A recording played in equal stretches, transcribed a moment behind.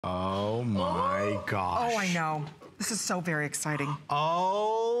Oh my gosh. Oh, I know. This is so very exciting.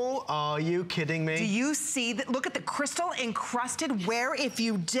 Oh, are you kidding me? Do you see that? Look at the crystal encrusted wear if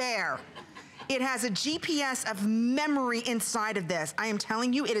you dare. It has a GPS of memory inside of this. I am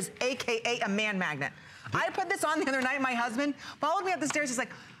telling you, it is AKA a man magnet. I put this on the other night. My husband followed me up the stairs. He's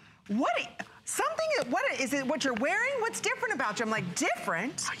like, what is it what you're wearing? What's different about you? I'm like,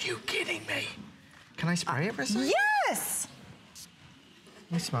 different? Are you kidding me? Can I spray it for a second? Yes!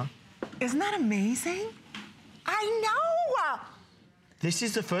 Let me smell. Isn't that amazing? I know! This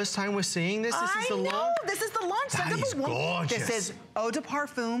is the first time we're seeing this? This is the launch? This is the launch. That is gorgeous. This is Eau de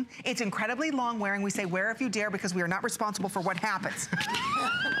Parfum. It's incredibly long wearing. We say wear if you dare because we are not responsible for what happens.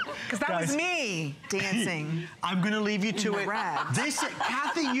 Because that was me dancing. I'm going to leave you to it. Red. This,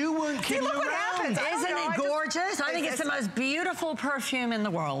 Kathy, you weren't kidding around. Look what happens. Isn't it gorgeous? I think it's the most beautiful perfume in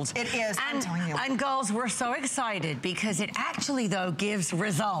the world. It is, I'm telling you. And girls, we're so excited because it actually, though, gives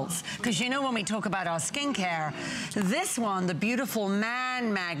results. Because you know when we talk about our skincare, this one, the beautiful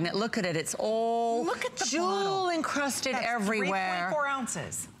man magnet, look at it. It's all jewel encrusted everywhere. 3.4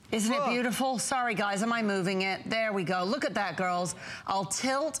 ounces. Isn't it beautiful? Sorry, guys, am I moving it? There we go. Look at that, girls. I'll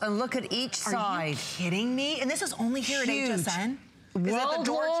tilt and look at each side. Are you kidding me? And this is only here at HSN? World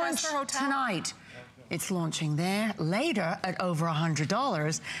launch tonight. It's launching there, later at over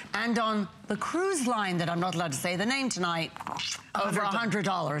 $100, and on the cruise line that I'm not allowed to say the name tonight, over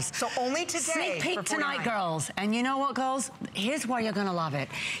 $100. So only today. Sneak peek tonight, girls. And you know what, girls? Here's why you're gonna love it.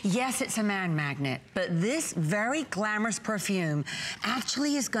 Yes, it's a man magnet, but this very glamorous perfume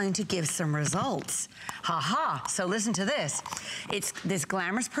actually is going to give some results. Ha-ha, so listen to this. This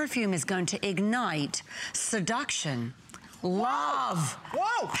glamorous perfume is going to ignite seduction, love,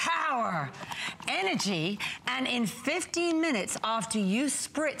 power, energy, and in 15 minutes after you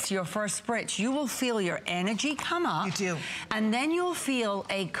spritz your first spritz, you will feel your energy come up. You do. And then you'll feel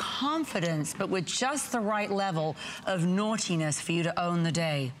a confidence, but with just the right level of naughtiness for you to own the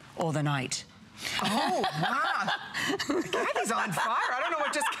day or the night. Oh, wow. Kathy's on fire. I don't know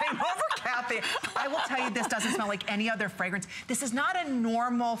what just came over Kathy. I will tell you, this doesn't smell like any other fragrance. This is not a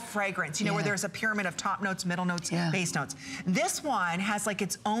normal fragrance, you know, where there's a pyramid of top notes, middle notes, base notes. This one has like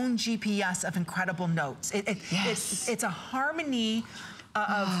its own GPS of incredible notes. It's a harmony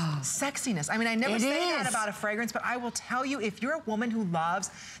of sexiness. I mean, I never say that about a fragrance, but I will tell you, if you're a woman who loves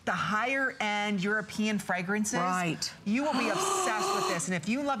the higher end European fragrances, you will be obsessed with this. And if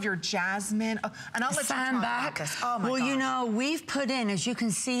you love your jasmine, and I'll let you talk about this. Oh my gosh. You know, we've put in, as you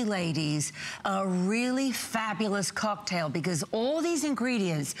can see, ladies, a really fabulous cocktail because all these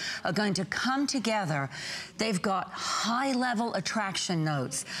ingredients are going to come together. They've got high-level attraction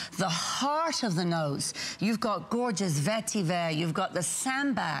notes, the heart of the notes. You've got gorgeous vetiver, you've got the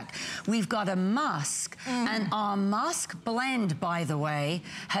sambac, we've got a musk, and our musk blend, by the way,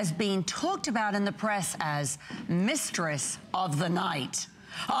 has been talked about in the press as mistress of the night.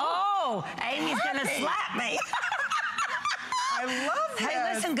 Oh, Amy's gonna slap me. I love this.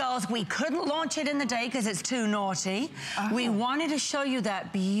 Hey, listen, girls, we couldn't launch it in the day because it's too naughty. We wanted to show you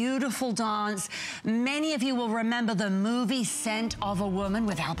that beautiful dance. Many of you will remember the movie Scent of a Woman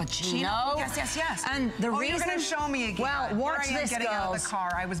with Al Pacino. Yes. And the reason... you're going to show me again. Well, watch this, getting girls. out of the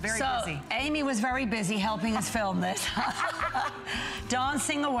car. I was very busy. Amy was very busy helping us film this.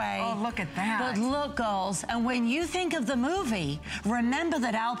 Dancing away. Oh, look at that. But look, girls, and when you think of the movie, remember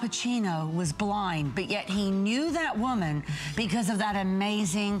that Al Pacino was blind, but yet he knew that woman because of that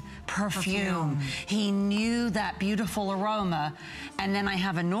amazing perfume. He knew that beautiful aroma. And then I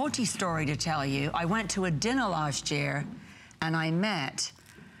have a naughty story to tell you. I went to a dinner last year and I met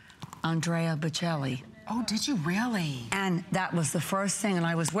Andrea Bocelli. Oh, did you really? And that was the first thing, and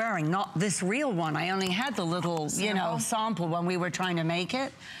I was wearing not this real one. I only had the little, you know, sample when we were trying to make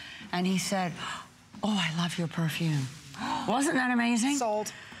it. And he said, oh, I love your perfume. Wasn't that amazing?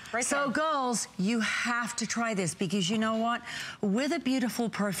 Sold. Right so girls, you have to try this because you know what? With a beautiful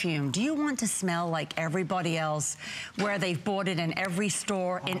perfume, do you want to smell like everybody else where they've bought it in every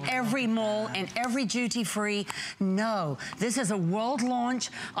store, in every mall, in every duty-free? No, this is a world launch.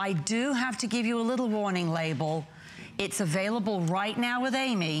 I do have to give you a little warning label. It's available right now with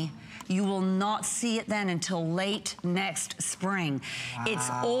Amy. You will not see it then until late next spring. It's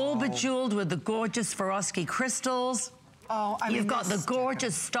all bejeweled with the gorgeous Swarovski crystals. Oh, I mean, you've got the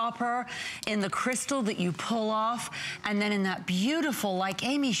gorgeous stopper in the crystal that you pull off, and then in that beautiful, like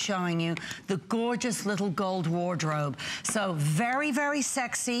Amy's showing you, the gorgeous little gold wardrobe. So very, very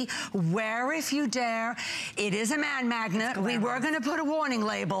sexy. Wear if you dare. It is a man magnet. We were going to put a warning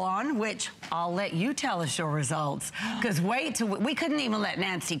label on, which I'll let you tell us your results. Because wait till we couldn't even let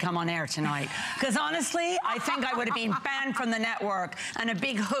Nancy come on air tonight. Because honestly, I think I would have been banned from the network, and a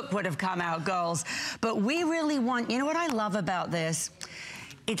big hook would have come out, girls. But we really want, you know what I love about this?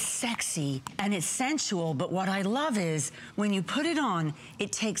 It's sexy and it's sensual, but what I love is when you put it on,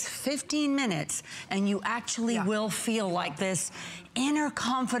 it takes 15 minutes and you actually will feel like this inner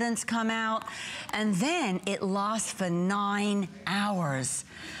confidence come out, and then it lasts for 9 hours.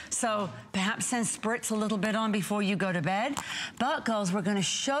 So perhaps send spritz a little bit on before you go to bed. But girls, we're gonna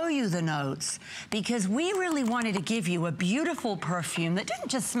show you the notes because we really wanted to give you a beautiful perfume that didn't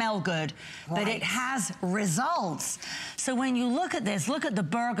just smell good, but it has results. So when you look at this, look at the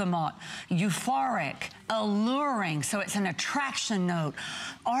bergamot, euphoric, alluring, so it's an attraction note,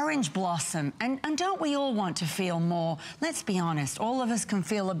 orange blossom, and don't we all want to feel more? Let's be honest, all of us can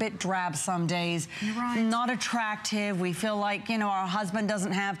feel a bit drab some days, not attractive. We feel like, you know, our husband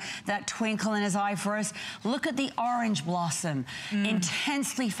doesn't have that twinkle in his eye for us. Look at the orange blossom,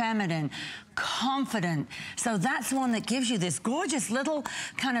 intensely feminine, confident. So that's the one that gives you this gorgeous little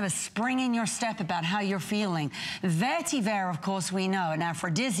kind of a spring in your step about how you're feeling. Vetiver, of course, we know, an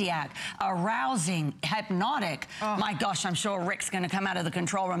aphrodisiac, arousing, hypnotic. My gosh, I'm sure Rick's going to come out of the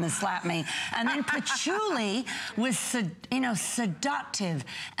control room and slap me. And then patchouli was, you know, seductive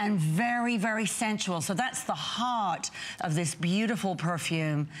and very, very sensual. So that's the heart of this beautiful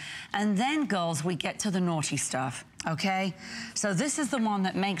perfume. And then, girls, we get to the naughty stuff. Okay, so this is the one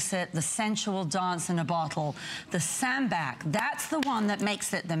that makes it the sensual dance in a bottle. The sambac, that's the one that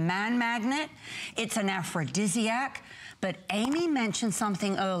makes it the man magnet. It's an aphrodisiac, but Amy mentioned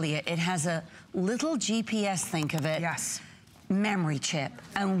something earlier. It has a little GPS, think of it. Yes. Memory chip.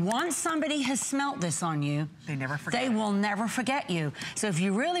 And once somebody has smelt this on you, they never forget. They will never forget you. So if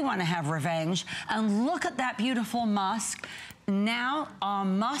you really want to have revenge, and look at that beautiful musk. Now, our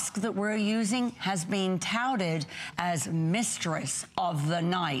musk that we're using has been touted as mistress of the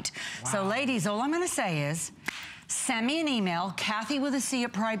night. Wow. So, ladies, all I'm going to say is send me an email, Kathy with a C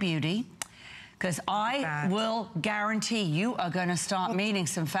at PRAI Beauty, because I will guarantee you are going to start meeting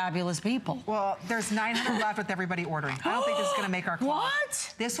some fabulous people. Well, there's 900 left with everybody ordering. I don't think this is going to make our clock.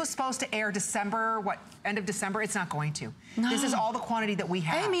 What? This was supposed to air December, end of December? It's not going to. No. This is all the quantity that we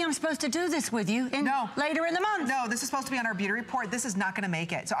have. Amy, I'm supposed to do this with you later in the month. No, this is supposed to be on our beauty report. This is not going to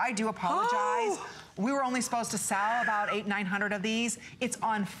make it. So I do apologize. We were only supposed to sell about 800-900 of these. It's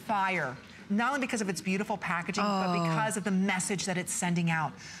on fire. Not only because of its beautiful packaging, but because of the message that it's sending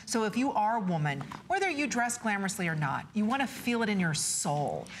out. So if you are a woman, whether you dress glamorously or not, you want to feel it in your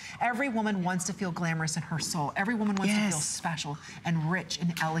soul. Every woman wants to feel glamorous in her soul. Every woman wants to feel special and rich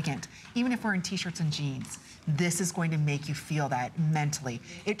and elegant, even if we're in t-shirts and jeans. This is going to make you feel that mentally.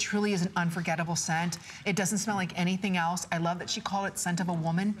 It truly is an unforgettable scent. It doesn't smell like anything else. I love that she called it Scent of a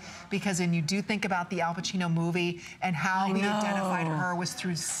Woman, because when you do think about the Al Pacino movie and how we identified her was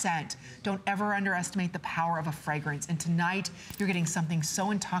through scent. Don't ever underestimate the power of a fragrance. And tonight, you're getting something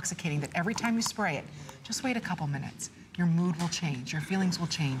so intoxicating that every time you spray it, just wait a couple minutes. Your mood will change, your feelings will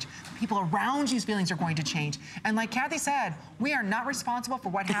change. The people around you's feelings are going to change. And like Kathy said, we are not responsible for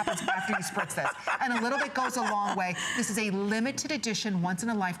what happens after you spritz this. And a little bit goes a long way. This is a limited edition, once in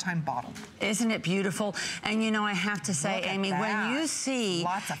a lifetime bottle. Isn't it beautiful? And you know, I have to say, Amy, when you see,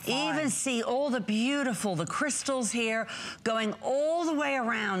 see all the beautiful, the crystals here going all the way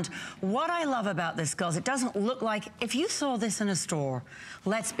around, what I love about this, girls, it doesn't look like, if you saw this in a store,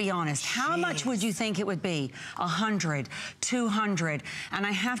 let's be honest, how much would you think it would be? 100, 200. And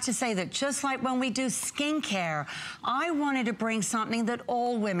I have to say that just like when we do skincare, I wanted to bring something that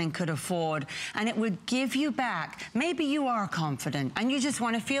all women could afford, and it would give you back. Maybe you are confident and you just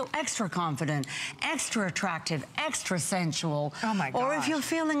want to feel extra confident, extra attractive, extra sensual. Oh my gosh. Or if you're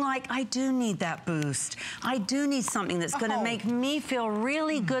feeling like, I do need that boost. I do need something that's going to make me feel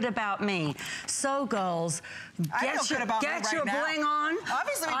really good about me. So girls, get your bling on.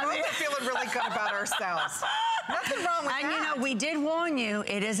 Obviously, we both are feeling really good about ourselves. Nothing wrong with that. And you know, we did warn you,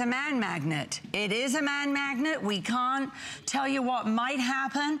 it is a man magnet. It is a man magnet. We can't tell you what might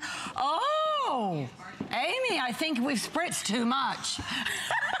happen. Oh, Amy, I think we've spritzed too much.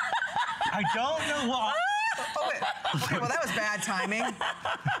 I don't know what. Oh, wait. Okay, well, that was bad timing.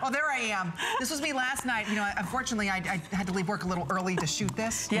 Oh, there I am. This was me last night. You know, unfortunately, I had to leave work a little early to shoot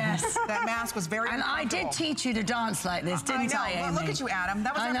this. Yes. That mask was very And I did teach you to dance like this, didn't I, Amy? Well, look at you, Adam.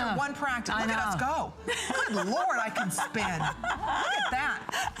 That was after one practice. Look at us go. Good Lord, I can spin. Look at that.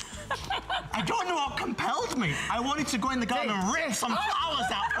 I don't know what compelled me. I wanted to go in the garden and rip some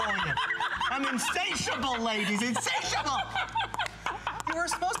flowers out for you. I'm insatiable, ladies, insatiable. You were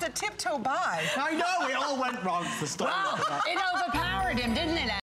supposed to tiptoe by. I know, it all went wrong for the start. Well, it overpowered him, didn't it,